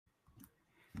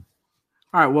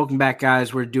All right, welcome back,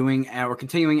 guys. We're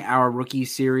continuing our rookie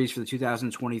series for the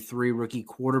 2023 rookie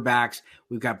quarterbacks.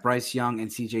 We've got Bryce Young and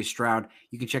CJ Stroud.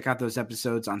 You can check out those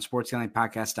episodes on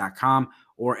sportsgamblingpodcast.com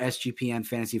or SGPN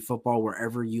Fantasy Football,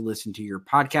 wherever you listen to your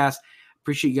podcast.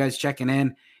 Appreciate you guys checking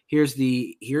in. Here's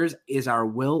our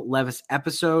Will Levis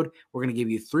episode. We're going to give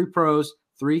you 3 pros,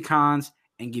 3 cons,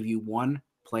 and give you 1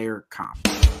 player comp.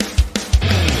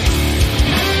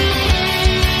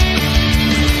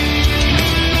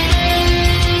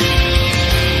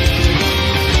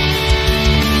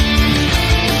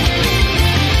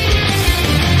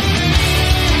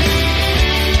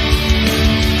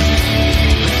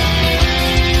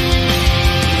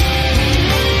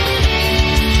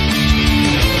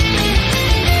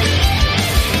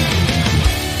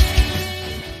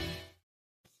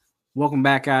 Welcome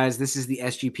back, guys. This is the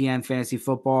SGPN Fantasy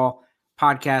Football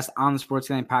podcast on the Sports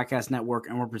Gambling Podcast Network,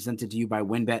 and we're presented to you by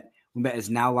WynnBET. WynnBET is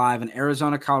now live in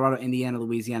Arizona, Colorado, Indiana,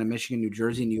 Louisiana, Michigan, New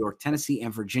Jersey, New York, Tennessee,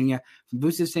 and Virginia. From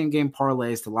boosted same-game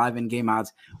parlays to live in-game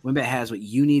odds, WynnBET has what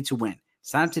you need to win.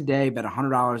 Sign up today, bet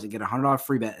 $100, and get a $100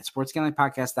 free bet at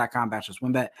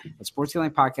sportsgamblingpodcast.com/WynnBET. That's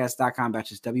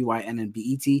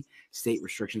sportsgamblingpodcast.com/WYNNBET. State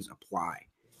restrictions apply.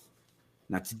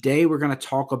 Now, today we're going to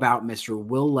talk about Mr.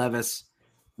 Will Levis.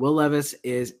 Will Levis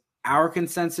is our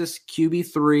consensus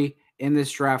QB3 in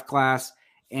this draft class,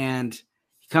 and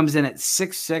he comes in at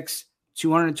 6'6",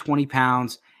 220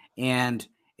 pounds, and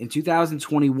in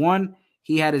 2021,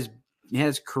 he had his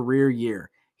career year.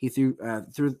 He threw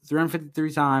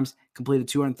 353 times, completed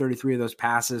 233 of those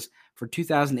passes for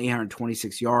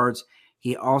 2,826 yards.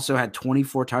 He also had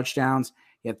 24 touchdowns.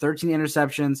 He had 13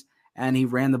 interceptions, and he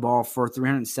ran the ball for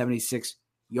 376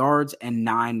 yards and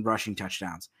 9 rushing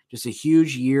touchdowns. Just a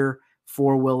huge year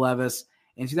for Will Levis.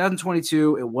 In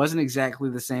 2022, it wasn't exactly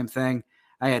the same thing.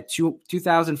 I had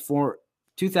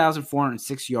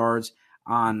 2,406 yards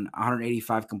on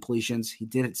 185 completions. He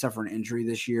did suffer an injury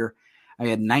this year. I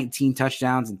had 19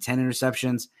 touchdowns and 10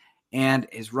 interceptions. And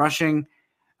his rushing,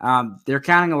 they're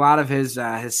counting a lot of his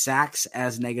sacks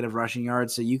as negative rushing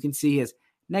yards. So you can see his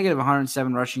negative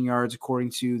 107 rushing yards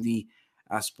according to the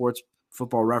Sports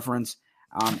Football Reference,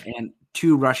 and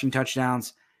 2 rushing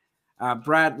touchdowns.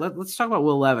 Brad, let's talk about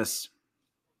Will Levis.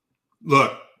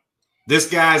 Look, this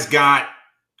guy's got a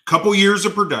couple years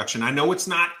of production. I know it's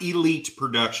not elite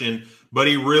production, but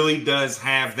he really does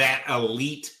have that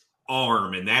elite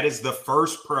arm, and that is the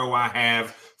first pro I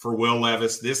have for Will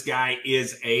Levis. This guy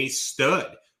is a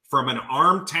stud. From an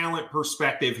arm talent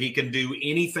perspective, he can do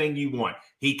anything you want.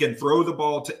 He can throw the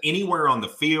ball to anywhere on the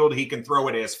field. He can throw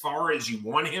it as far as you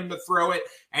want him to throw it.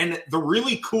 And the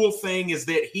really cool thing is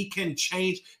that he can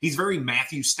change. He's very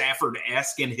Matthew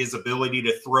Stafford-esque in his ability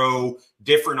to throw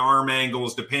different arm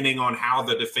angles depending on how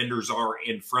the defenders are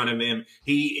in front of him.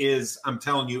 He is, I'm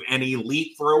telling you, an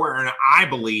elite thrower, and I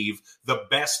believe the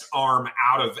best arm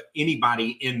out of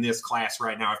anybody in this class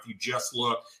right now if you just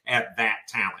look at that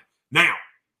talent. Now,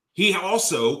 he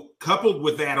also, coupled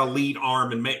with that elite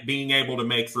arm and being able to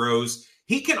make throws,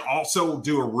 he can also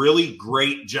do a really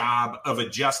great job of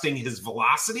adjusting his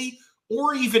velocity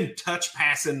or even touch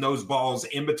passing those balls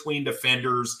in between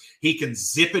defenders. He can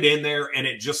zip it in there, and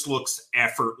it just looks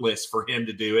effortless for him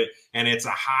to do it. And it's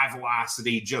a high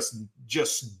velocity, just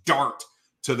dart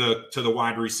to the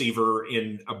wide receiver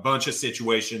in a bunch of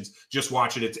situations. Just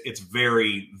watch it. It's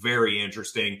very, very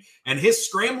interesting. And his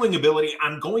scrambling ability,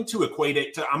 I'm going to equate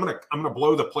it to, I'm gonna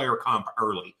blow the player comp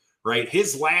early, right?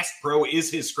 His last pro is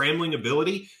his scrambling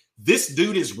ability. This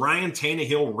dude is Ryan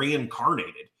Tannehill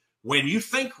reincarnated. When you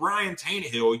think Ryan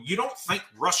Tannehill, you don't think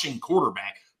rushing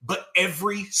quarterback, but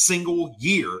every single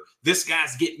year, this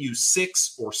guy's getting you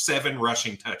 6 or 7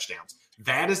 rushing touchdowns.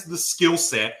 That is the skill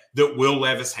set that Will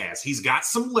Levis has. He's got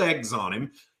some legs on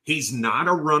him. He's not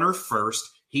a runner first.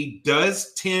 He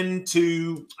does tend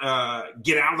to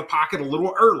get out of the pocket a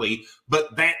little early,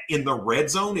 but that in the red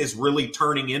zone is really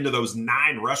turning into those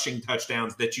 9 rushing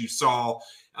touchdowns that you saw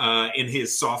in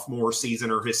his sophomore season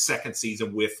or his second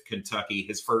season with Kentucky.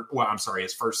 His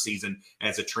first season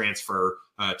as a transfer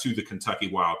to the Kentucky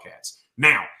Wildcats.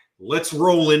 Now, let's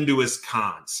roll into his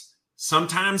cons.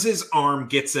 Sometimes his arm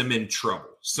gets him in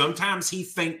trouble. Sometimes he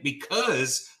thinks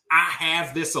because I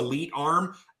have this elite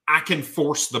arm, I can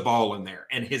force the ball in there.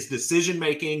 And his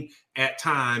decision-making at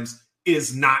times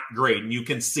is not great. And you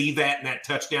can see that in that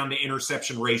touchdown to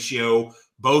interception ratio,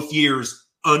 both years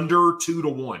under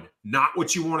 2-1. Not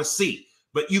what you want to see.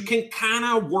 But you can kind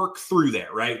of work through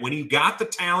that, right? When you got the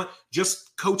talent,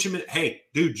 just coach him. Hey,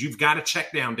 dude, you've got to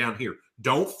check down here.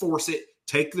 Don't force it.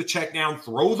 take the check down,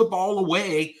 throw the ball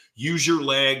away, use your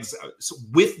legs. So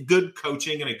with good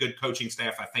coaching and a good coaching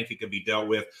staff, I think it can be dealt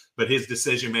with. But his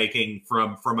decision making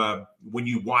when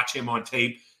you watch him on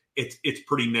tape, it's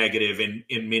pretty negative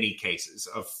in many cases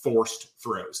of forced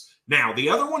throws. Now, the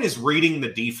other one is reading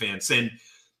the defense. And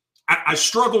I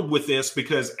struggled with this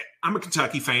because I'm a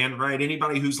Kentucky fan, right?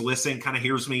 Anybody who's listening kind of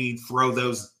hears me throw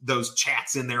those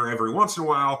chats in there every once in a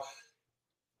while.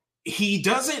 He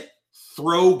doesn't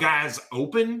throw guys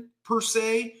open per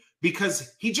se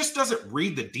because he just doesn't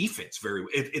read the defense very well.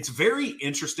 It's very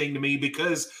interesting to me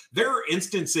because there are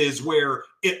instances where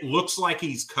it looks like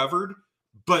he's covered,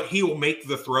 but he'll make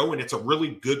the throw, and it's a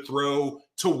really good throw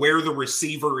to where the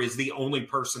receiver is the only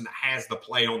person that has the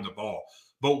play on the ball.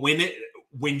 But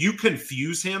when you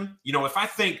confuse him, if I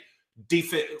think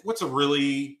defense, what's a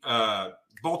really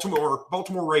Baltimore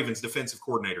Ravens defensive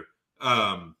coordinator?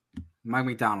 Mike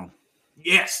McDonald.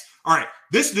 Yes. All right.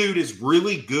 This dude is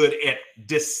really good at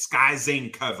disguising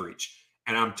coverage.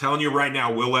 And I'm telling you right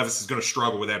now, Will Levis is going to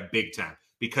struggle with that big time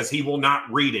because he will not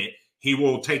read it. He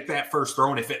will take that first throw,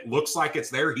 and if it looks like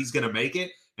it's there, he's going to make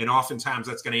it. And oftentimes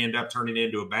that's going to end up turning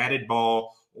into a batted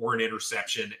ball or an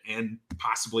interception and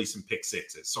possibly some pick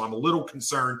sixes. So I'm a little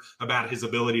concerned about his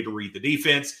ability to read the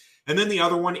defense. And then the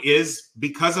other one is,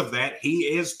 because of that, he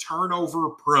is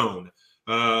turnover prone.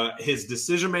 His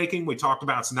decision-making, we talked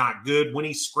about, is not good. When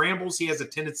he scrambles, he has a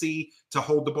tendency to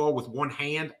hold the ball with one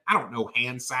hand. I don't know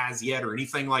hand size yet or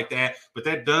anything like that, but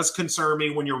that does concern me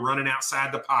when you're running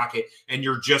outside the pocket and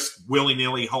you're just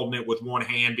willy-nilly holding it with one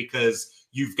hand because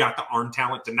you've got the arm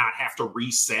talent to not have to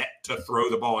reset to throw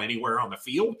the ball anywhere on the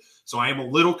field. So I am a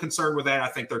little concerned with that. I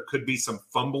think there could be some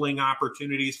fumbling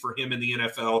opportunities for him in the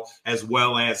NFL, as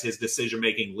well as his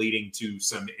decision-making leading to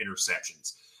some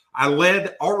interceptions. I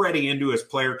led already into his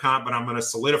player comp, but I'm going to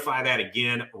solidify that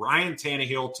again. Ryan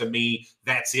Tannehill, to me,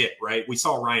 that's it, right? We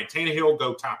saw Ryan Tannehill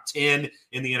go top 10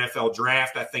 in the NFL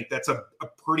draft. I think that's a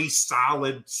pretty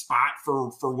solid spot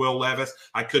for Will Levis.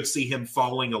 I could see him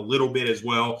falling a little bit as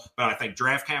well, but I think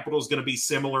draft capital is going to be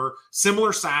similar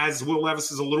size. Will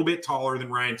Levis is a little bit taller than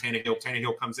Ryan Tannehill.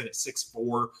 Tannehill comes in at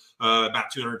 6'4",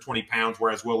 about 220 pounds,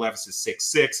 whereas Will Levis is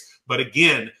 6'6". But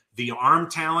again, the arm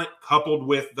talent coupled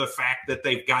with the fact that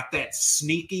they've got that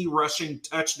sneaky rushing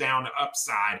touchdown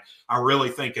upside, I really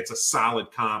think it's a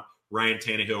solid comp. Ryan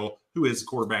Tannehill, who is the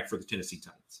quarterback for the Tennessee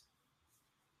Titans.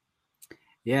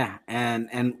 Yeah,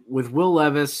 and with Will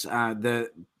Levis, the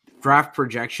draft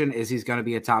projection is he's going to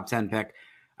be a top 10 pick.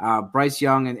 Bryce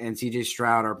Young and CJ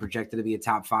Stroud are projected to be a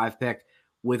top 5 pick.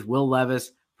 With Will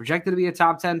Levis, projected to be a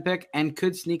top 10 pick and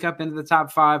could sneak up into the top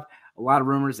 5. A lot of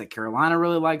rumors that Carolina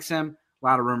really likes him. A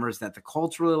lot of rumors that the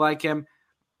Colts really like him.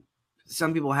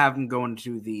 Some people have him going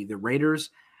to the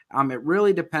Raiders. It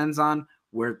really depends on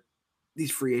where these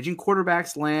free agent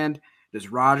quarterbacks land.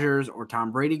 Does Rodgers or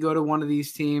Tom Brady go to one of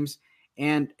these teams?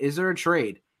 And is there a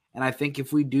trade? And I think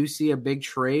if we do see a big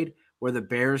trade where the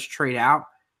Bears trade out,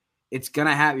 you're going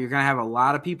to have a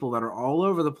lot of people that are all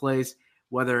over the place,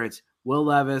 whether it's Will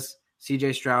Levis,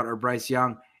 CJ Stroud, or Bryce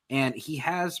Young. And he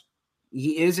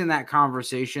is in that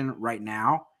conversation right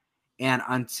now. And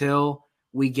until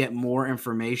we get more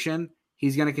information,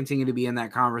 he's going to continue to be in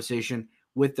that conversation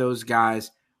with those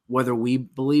guys, whether we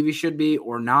believe he should be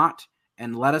or not.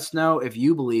 And let us know if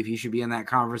you believe he should be in that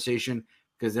conversation,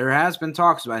 because there has been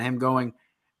talks about him going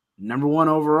number 1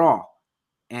 overall.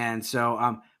 And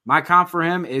so my comp for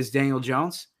him is Daniel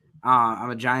Jones.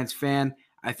 I'm a Giants fan.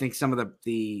 I think some of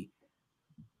the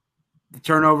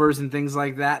turnovers and things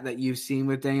like that you've seen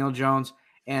with Daniel Jones.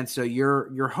 And so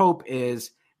your hope is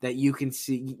that you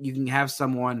can have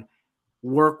someone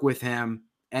work with him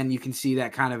and you can see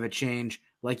that kind of a change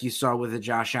like you saw with a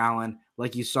Josh Allen,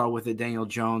 like you saw with a Daniel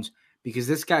Jones, because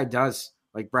this guy does,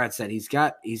 like Brad said, he's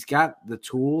got the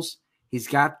tools, he's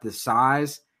got the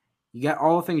size, you got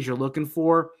all the things you're looking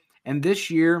for. And this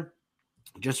year,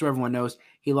 just so everyone knows,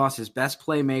 he lost his best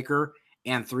playmaker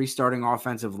and 3 starting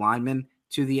offensive linemen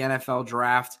to the NFL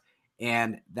draft.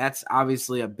 And that's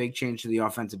obviously a big change to the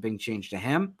offense, a big change to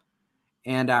him.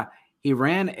 And he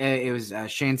ran, it was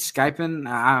Shane Steichen.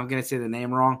 I'm going to say the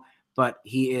name wrong, but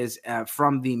he is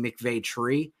from the McVay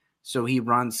tree. So he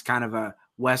runs kind of a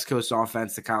West Coast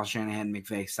offense, the Kyle Shanahan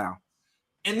McVay style.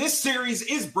 And this series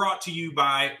is brought to you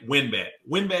by WynnBET.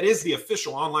 WynnBET is the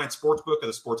official online sportsbook of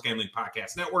the Sports Gambling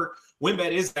Podcast Network.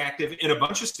 WynnBET is active in a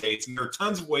bunch of states, and there are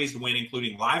tons of ways to win,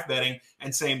 including live betting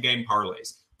and same-game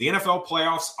parlays. The NFL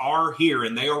playoffs are here,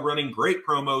 and they are running great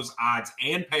promos, odds,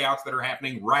 and payouts that are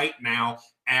happening right now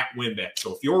at WynnBET.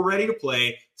 So if you're ready to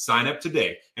play, Sign up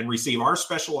today and receive our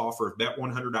special offer of bet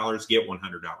 $100, get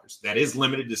 $100. That is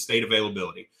limited to state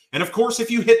availability. And of course,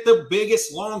 if you hit the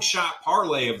biggest long shot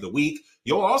parlay of the week,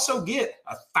 you'll also get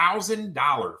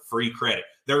 $1,000 free credit.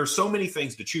 There are so many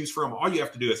things to choose from. All you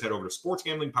have to do is head over to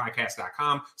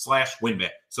sportsgamblingpodcast.com/winbet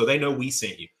so they know we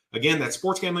sent you. Again, that's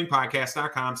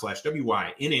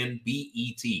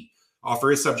sportsgamblingpodcast.com/WYNNBET.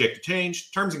 Offer is subject to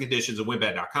change. Terms and conditions at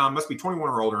winbet.com. Must be 21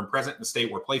 or older and present in the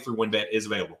state where playthrough WinBet is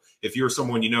available. If you're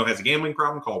someone you know has a gambling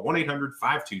problem, call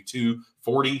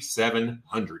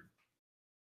 1-800-522-4700.